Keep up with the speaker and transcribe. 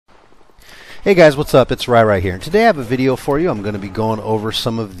Hey guys, what's up? It's Rai here. And today I have a video for you. I'm going to be going over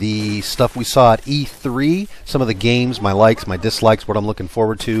some of the stuff we saw at E3, some of the games, my likes, my dislikes, what I'm looking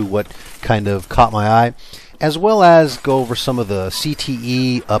forward to, what kind of caught my eye, as well as go over some of the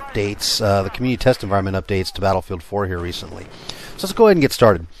CTE updates, the community test environment updates to Battlefield 4 here recently. So let's go ahead and get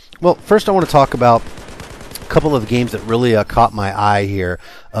started. Well, first I want to talk about a couple of the games that really caught my eye here.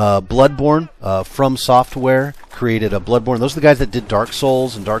 Bloodborne, From Software created a Bloodborne. Those are the guys that did Dark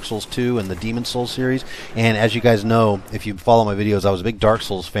Souls and Dark Souls 2 and the Demon Souls series. And as you guys know, if you follow my videos, I was a big Dark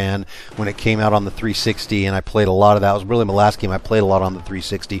Souls fan when it came out on the 360, and I played a lot of that. It was really my last game I played a lot on the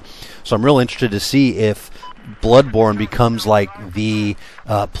 360. So I'm real interested to see if Bloodborne becomes like the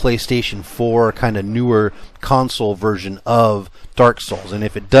PlayStation 4 kind of newer console version of Dark Souls, and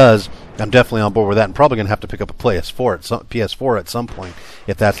if it does, I'm definitely on board with that. I'm probably going to have to pick up a PS4 at some point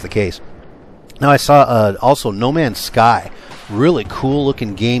if that's the case. Now I saw also No Man's Sky, really cool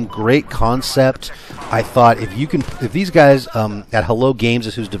looking game, great concept. I thought if these guys at Hello Games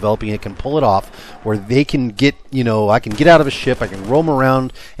is who's developing it can pull it off, where they can get, I can get out of a ship, I can roam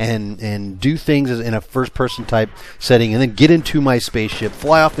around and do things in a first-person type setting, and then get into my spaceship,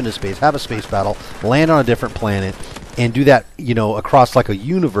 fly off into space, have a space battle, land on a different planet, and do that, across like a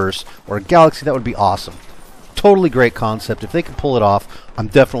universe or a galaxy. That would be awesome. Totally great concept. If they can pull it off, I'm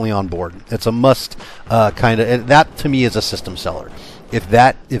definitely on board. It's a must kind of, and that to me is a system seller. If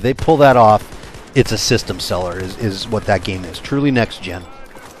they pull that off, it's a system seller is what that game is. Truly next gen.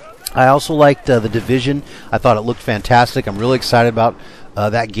 I also liked The Division. I thought it looked fantastic. I'm really excited about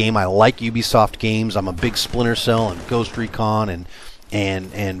that game. I like Ubisoft games. I'm a big Splinter Cell and Ghost Recon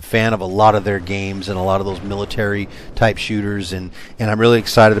and fan of a lot of their games and a lot of those military type shooters, and I'm really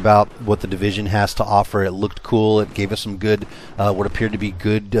excited about what The Division has to offer. It looked cool. It gave us some good what appeared to be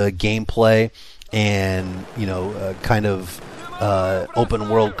good gameplay, and kind of open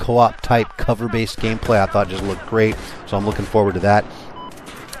world co-op type cover based gameplay. I thought just looked great, so I'm looking forward to that,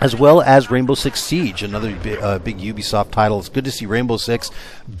 as well as Rainbow Six Siege, another big Ubisoft title. It's good to see Rainbow Six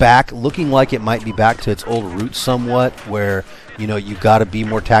back, looking like it might be back to its old roots somewhat, where you got to be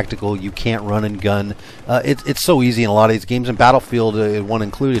more tactical. You can't run and gun. It's so easy in a lot of these games, and Battlefield 1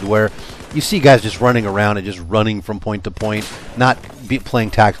 included, where you see guys just running around and just running from point to point, not playing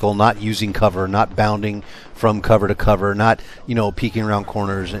tactical, not using cover, not bounding from cover to cover, not peeking around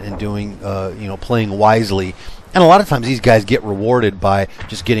corners and doing playing wisely. And a lot of times these guys get rewarded by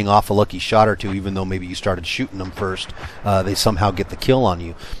just getting off a lucky shot or two, even though maybe you started shooting them first. They somehow get the kill on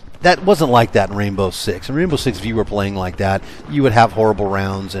you. That wasn't like that in Rainbow Six. In Rainbow Six, if you were playing like that, you would have horrible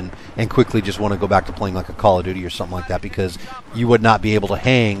rounds and quickly just want to go back to playing like a Call of Duty or something like that, because you would not be able to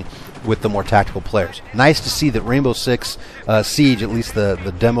hang with the more tactical players. Nice to see that Rainbow Six Siege, at least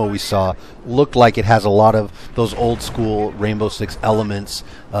the demo we saw, looked like it has a lot of those old school Rainbow Six elements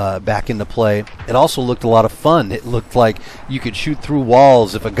back into play. It also looked a lot of fun. It looked like you could shoot through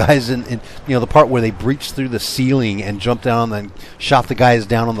walls if a guy's in the part where they breached through the ceiling and jumped down and shot the guys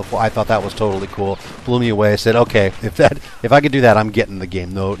down on the floor. I thought that was totally cool. Blew me away. I said, okay, if I could do that, I'm getting the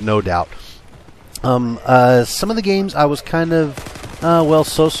game, no doubt. Some of the games I was kind of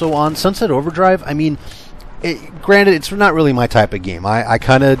so on. Sunset Overdrive, I mean, granted, it's not really my type of game. I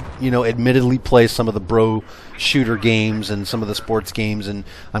kind of, admittedly play some of the bro shooter games and some of the sports games, and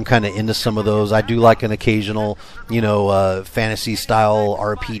I'm kind of into some of those. I do like an occasional, fantasy style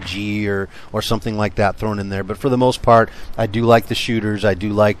RPG or something like that thrown in there. But for the most part, I do like the shooters. I do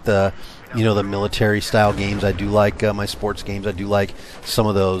like the the military style games. I do like my sports games. I do like some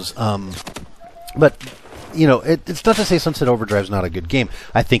of those. But it's not to say Sunset Overdrive is not a good game.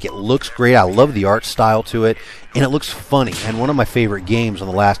 I think it looks great. I love the art style to it, and it looks funny. And one of my favorite games on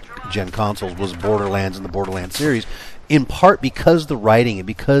the last gen consoles was Borderlands and the Borderlands series, in part because the writing and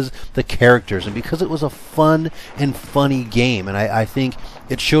because the characters and because it was a fun and funny game. And I think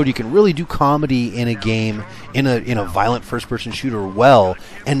it showed you can really do comedy in a game, in a violent first-person shooter well,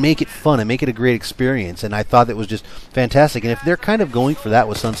 and make it fun and make it a great experience. And I thought that was just fantastic. And if they're kind of going for that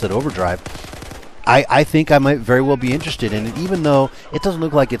with Sunset Overdrive, I think I might very well be interested in it, even though it doesn't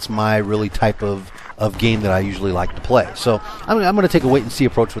look like it's my really type of game that I usually like to play. So I'm going to take a wait-and-see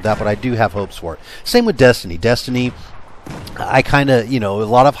approach with that, but I do have hopes for it. Same with Destiny. Destiny, I kind of, a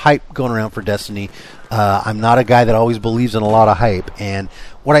lot of hype going around for Destiny. I'm not a guy that always believes in a lot of hype, and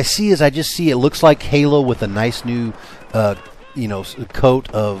what I see is I just see it looks like Halo with a nice new, coat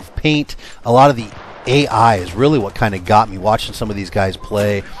of paint. A lot of the AI is really what kind of got me watching some of these guys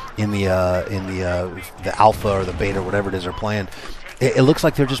play in the alpha or the beta or whatever it is they're playing. It looks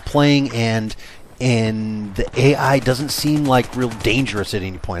like they're just playing, and and the AI doesn't seem like real dangerous at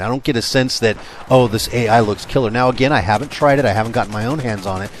any point. I don't get a sense that, oh, this AI looks killer. Now, again, I haven't tried it. I haven't gotten my own hands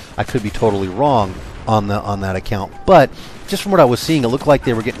on it. I could be totally wrong on that account. But just from what I was seeing, it looked like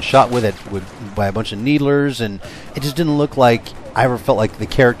they were getting shot by a bunch of needlers, and it just didn't look like I ever felt like the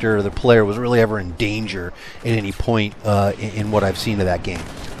character or the player was really ever in danger at any point in what I've seen of that game.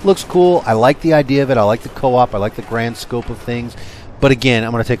 Looks cool. I like the idea of it. I like the co-op. I like the grand scope of things. But again,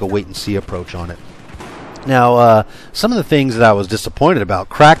 I'm going to take a wait-and-see approach on it. Now, some of the things that I was disappointed about,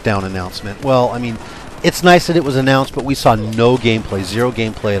 Crackdown announcement, well, I mean, it's nice that it was announced, but we saw no gameplay, zero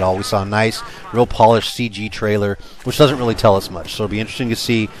gameplay at all. We saw a nice, real polished CG trailer, which doesn't really tell us much. So it'll be interesting to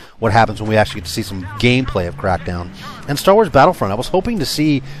see what happens when we actually get to see some gameplay of Crackdown. And Star Wars Battlefront, I was hoping to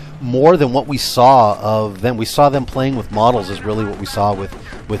see more than what we saw of them. We saw them playing with models is really what we saw with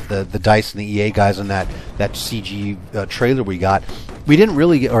the DICE and the EA guys in that CG trailer we got. We didn't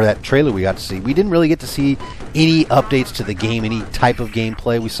really get, or that trailer we got to see, we didn't really get to see any updates to the game, any type of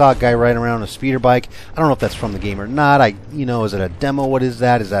gameplay. We saw a guy riding around on a speeder bike. I don't know if that's from the game or not. Is it a demo? What is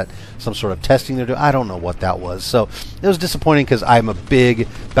that? Is that some sort of testing they're doing? I don't know what that was. So it was disappointing because I'm a big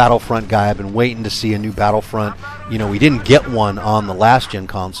Battlefront guy. I've been waiting to see a new Battlefront. We didn't get one on the last gen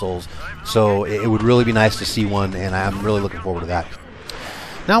consoles, so it would really be nice to see one, and I'm really looking forward to that.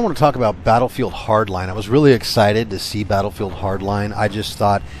 Now I want to talk about Battlefield Hardline. I was really excited to see Battlefield Hardline. I just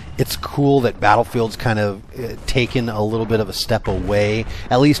thought it's cool that Battlefield's kind of taken a little bit of a step away,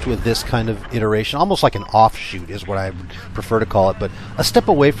 at least with this kind of iteration. Almost like an offshoot is what I would prefer to call it, but a step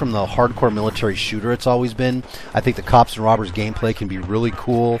away from the hardcore military shooter it's always been. I think the Cops and Robbers gameplay can be really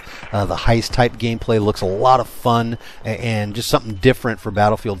cool. The heist-type gameplay looks a lot of fun and just something different for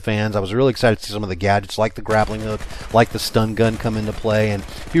Battlefield fans. I was really excited to see some of the gadgets, like the grappling hook, like the stun gun come into play, and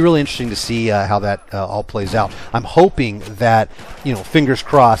it'd be really interesting to see how that all plays out. I'm hoping that, fingers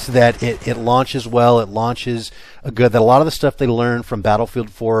crossed, that it launches well, it launches good, that a lot of the stuff they learned from Battlefield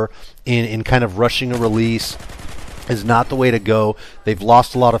 4 in kind of rushing a release is not the way to go. They've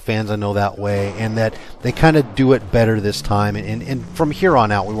lost a lot of fans, I know that way, and that they kind of do it better this time. And from here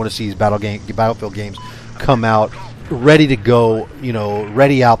on out, we want to see these Battlefield games come out ready to go,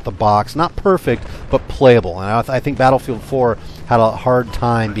 ready out the box. Not perfect, but playable. And I think Battlefield 4 had a hard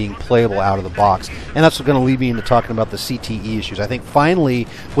time being playable out of the box. And that's going to lead me into talking about the CTE issues. I think finally,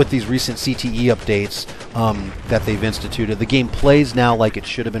 with these recent CTE updates that they've instituted, the game plays now like it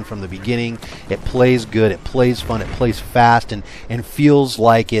should have been from the beginning. It plays good, it plays fun, it plays fast, and feels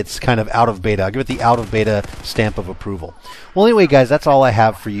like it's kind of out of beta. I'll give it the out of beta stamp of approval. Well, anyway, guys, that's all I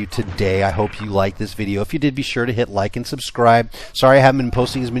have for you today. I hope you liked this video. If you did, be sure to hit like and subscribe. Sorry I haven't been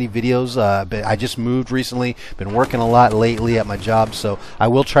posting as many videos, but I just moved recently. Been working a lot lately at my job, so I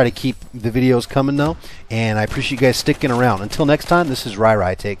will try to keep the videos coming, though. And I appreciate you guys sticking around. Until next time, this is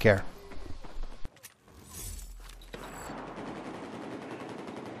Rai. Take care.